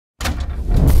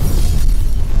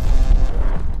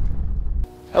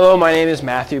Hello, my name is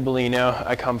Matthew Bellino.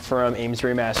 I come from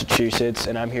Amesbury, Massachusetts,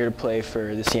 and I'm here to play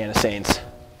for the Siena Saints.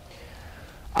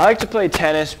 I like to play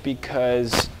tennis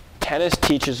because tennis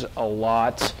teaches a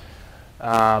lot.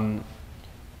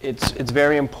 It's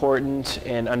very important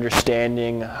in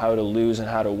understanding how to lose and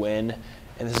how to win,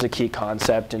 and this is a key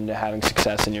concept into having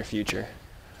success in your future.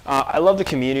 I love the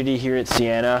community here at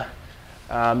Siena.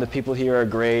 The people here are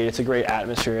great. It's a great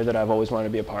atmosphere that I've always wanted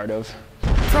to be a part of.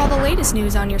 For all the latest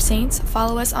news on your Saints,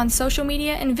 follow us on social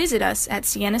media and visit us at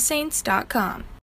sienasaints.com.